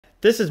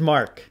This is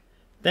Mark.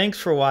 Thanks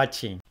for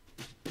watching.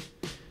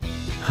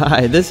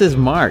 Hi, this is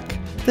Mark.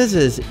 This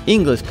is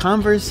English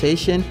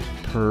Conversation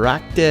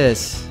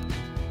Practice.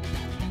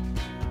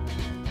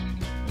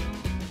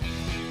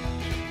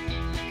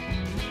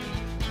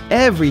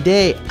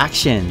 Everyday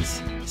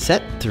actions.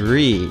 Set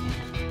 3.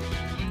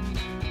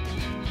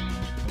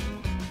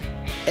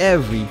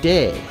 Every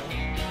day.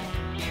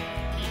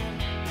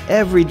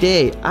 Every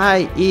day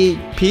I eat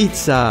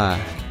pizza.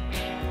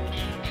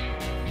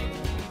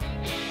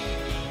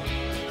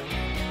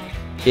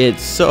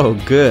 It's so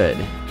good.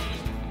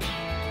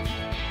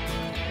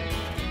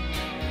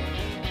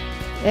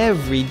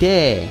 Every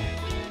day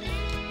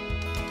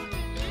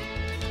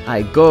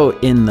I go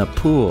in the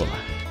pool.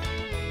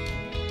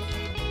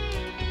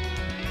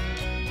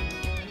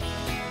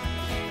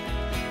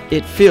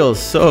 It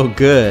feels so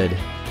good.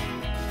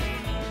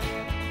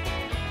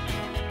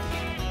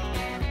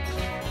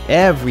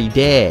 Every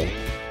day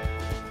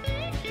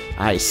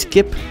I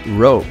skip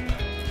rope.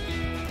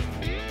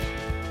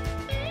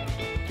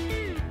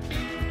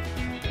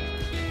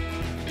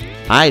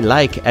 I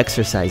like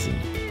exercising.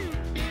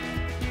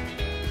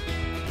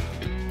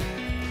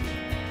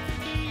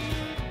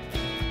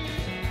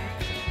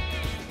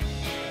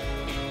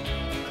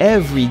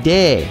 Every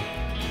day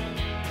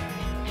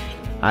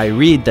I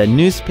read the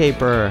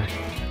newspaper.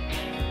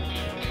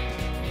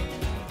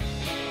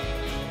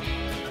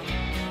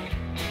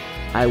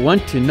 I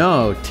want to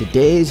know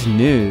today's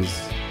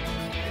news.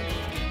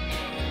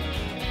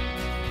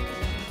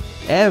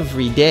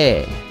 Every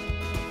day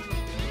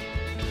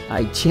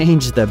I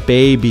change the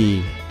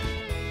baby.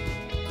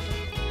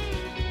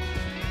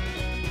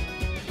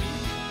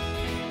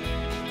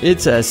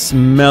 It's a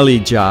smelly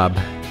job.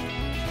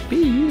 Be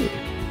you.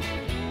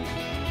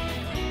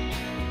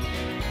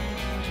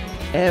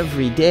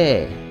 Every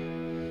day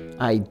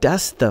I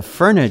dust the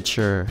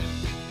furniture.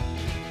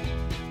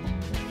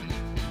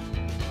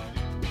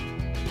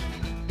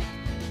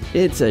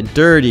 It's a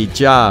dirty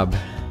job.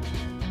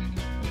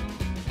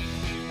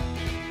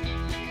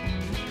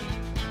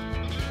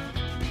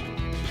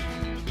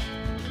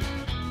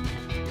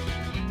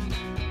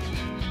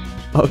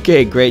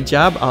 Okay, great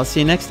job. I'll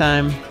see you next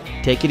time.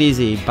 Take it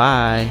easy.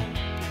 Bye.